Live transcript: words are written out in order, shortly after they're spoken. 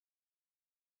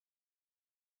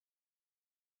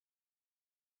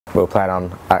We were playing on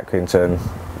Accrington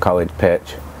College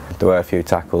pitch. There were a few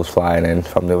tackles flying in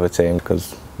from the other team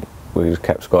because we just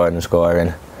kept scoring and scoring.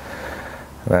 And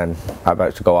then I was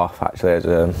about to go off actually as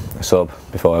a sub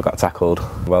before I got tackled.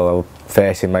 Well, I was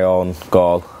facing my own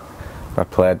goal. I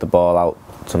played the ball out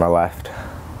to my left,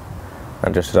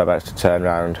 and just as I was about to turn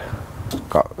around,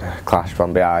 got clashed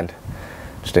from behind.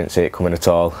 Just didn't see it coming at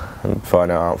all, and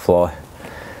throwing it out on the floor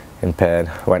in pain.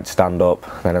 I went to stand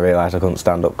up, then I realised I couldn't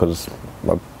stand up because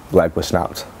my leg was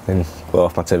snapped in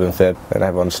both my tib and fib, and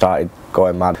everyone started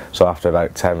going mad. So after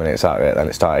about 10 minutes out of it, then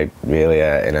it started really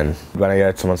hurting, and when I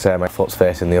heard someone say my foot's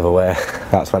facing the other way,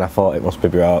 that's when I thought it must be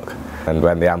broke. And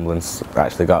when the ambulance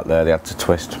actually got there, they had to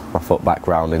twist my foot back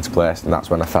round into place, and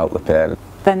that's when I felt the pain.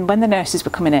 Then when the nurses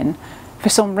were coming in, for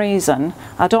some reason,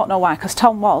 I don't know why, because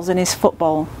Tom was in his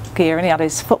football gear and he had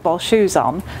his football shoes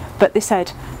on, but they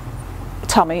said,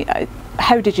 "Tommy,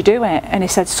 how did you do it?" And he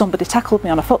said, "Somebody tackled me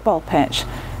on a football pitch."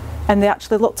 And they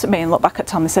actually looked at me and looked back at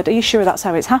Tom and said, "Are you sure that's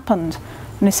how it's happened?"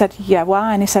 And he said, "Yeah,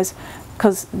 why?" And he says,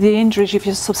 "Because the injuries you've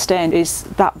just sustained is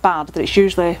that bad that it's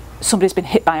usually somebody's been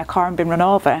hit by a car and been run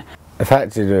over."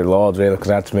 Affected me loads really, because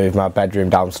I had to move my bedroom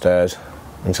downstairs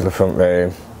into the front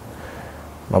room.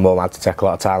 My mum had to take a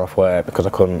lot of time off work because I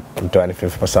couldn't do anything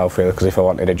for myself really, because if I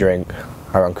wanted a drink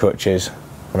I was on crutches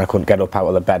and I couldn't get up out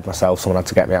of the bed myself, someone had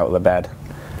to get me out of the bed,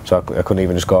 so I couldn't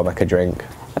even just go and make a drink.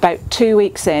 About 2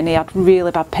 weeks in, he had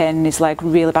really bad pain in his leg,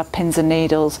 really bad pins and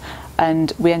needles,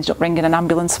 and we ended up ringing an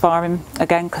ambulance for him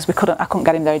again because I couldn't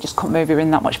get him there, he just couldn't move, he was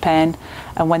in that much pain.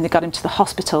 And when they got him to the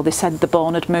hospital, they said the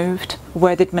bone had moved.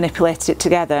 Where they'd manipulated it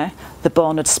together, the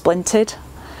bone had splintered,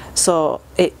 so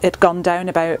it had gone down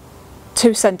about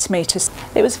 2 centimetres.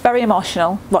 It was very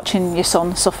emotional watching your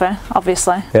son suffer,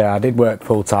 obviously. Yeah, I did work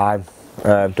full time,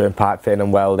 doing pipe fitting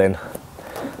and welding,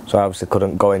 so I obviously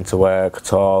couldn't go into work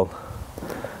at all.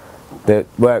 The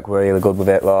work were really good with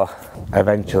it though.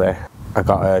 Eventually I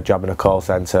got a job in a call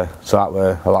centre, so that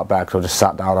were a lot better because I just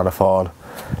sat down on a phone,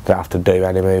 didn't have to do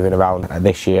any moving around. And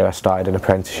this year I started an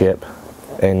apprenticeship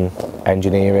in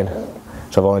engineering,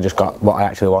 so I've only just got what I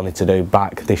actually wanted to do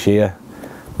back this year,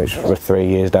 which we're 3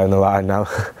 years down the line now.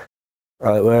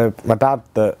 Well, it were my dad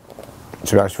that,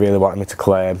 to be honest, really wanted me to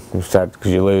claim. He said,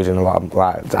 because you're losing a lot.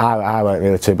 I weren't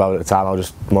really too bothered at the time, I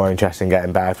was just more interested in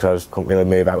getting better because I just couldn't really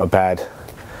move out of bed.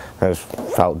 I just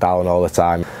felt down all the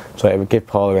time. So it would give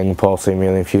Paul a ring. Paul seemed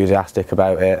really enthusiastic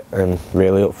about it and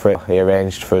really up for it. He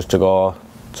arranged for us to go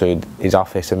to his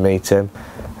office and meet him,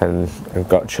 and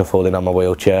got shuffled in on my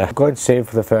wheelchair. Going to see him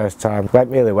for the first time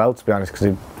went really well, to be honest, because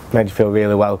he made you feel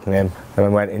really welcoming. And I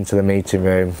went into the meeting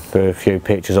room, there were a few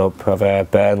pictures up of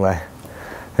Burnley,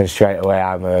 and straight away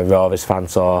I'm a Rovers fan,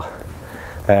 so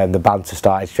the banter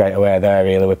started straight away there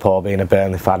really, with Paul being a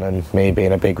Burnley fan and me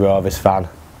being a big Rovers fan.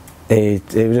 It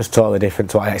was just totally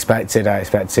different to what I expected. I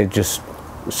expected just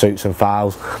suits and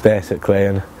files basically,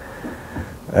 and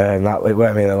that, it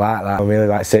weren't really like that. I really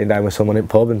like sitting down with someone in the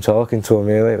pub and talking to him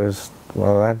really. It was one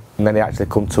of them. And then he actually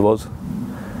come to us,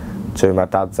 to my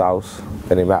dad's house,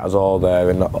 and he met us all there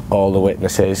and all the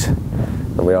witnesses,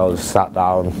 and we all just sat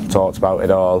down, talked about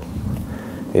it all.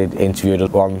 He interviewed us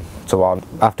one-to-one.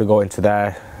 After going to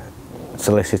their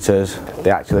solicitors,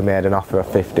 they actually made an offer of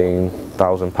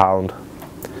 £15,000.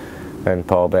 And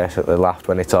Paul basically laughed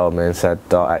when he told me and said,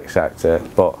 "Don't accept it."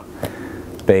 But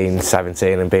being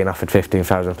 17 and being offered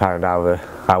 £15,000,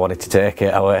 I wanted to take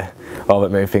it. I was over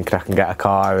the moon thinking I can get a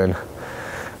car and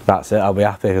that's it, I'll be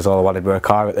happy, because all I wanted was a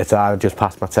car at the time. I just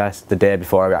passed my test the day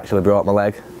before I actually broke my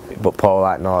leg. But Paul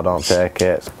like, "No, don't take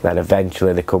it." Then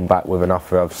eventually they come back with an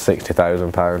offer of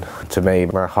 £60,000. To me,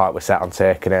 my heart was set on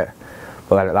taking it.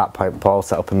 But then at that point, Paul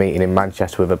set up a meeting in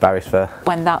Manchester with a barrister.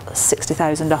 When that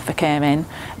 60,000 offer came in,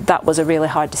 that was a really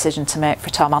hard decision to make for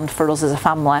Tom and for us as a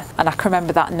family. And I can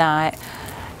remember that night,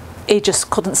 he just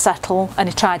couldn't settle, and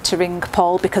he tried to ring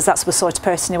Paul, because that's the sort of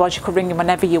person he was. You could ring him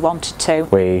whenever you wanted to.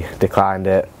 We declined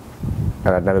it,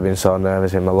 and I'd never been so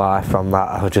nervous in my life from that.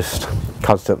 I was just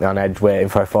constantly on edge waiting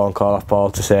for a phone call off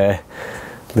Paul to say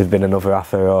there'd been another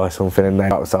offer or something, and then I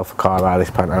got myself a car by this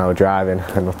point and I was driving,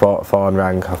 and my phone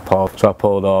rang off Paul, so I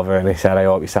pulled over and he said, "I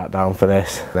hope you sat down for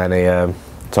this." And then he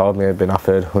told me I'd been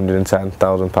offered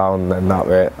 £110,000, and that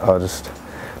was it. I just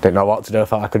didn't know what to do. I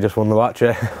thought I could just win the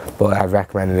lottery. But I'd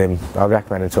recommend him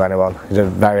to anyone. He's a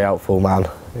very helpful man.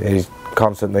 He's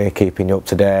constantly keeping you up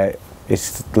to date.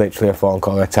 It's literally a phone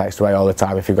call or a text away all the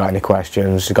time if you've got any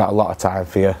questions. He's got a lot of time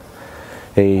for you.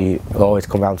 He'll always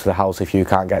come down to the house if you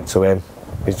can't get to him.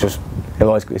 It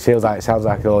sounds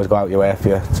like he'll always go out your way for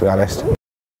you, to be honest.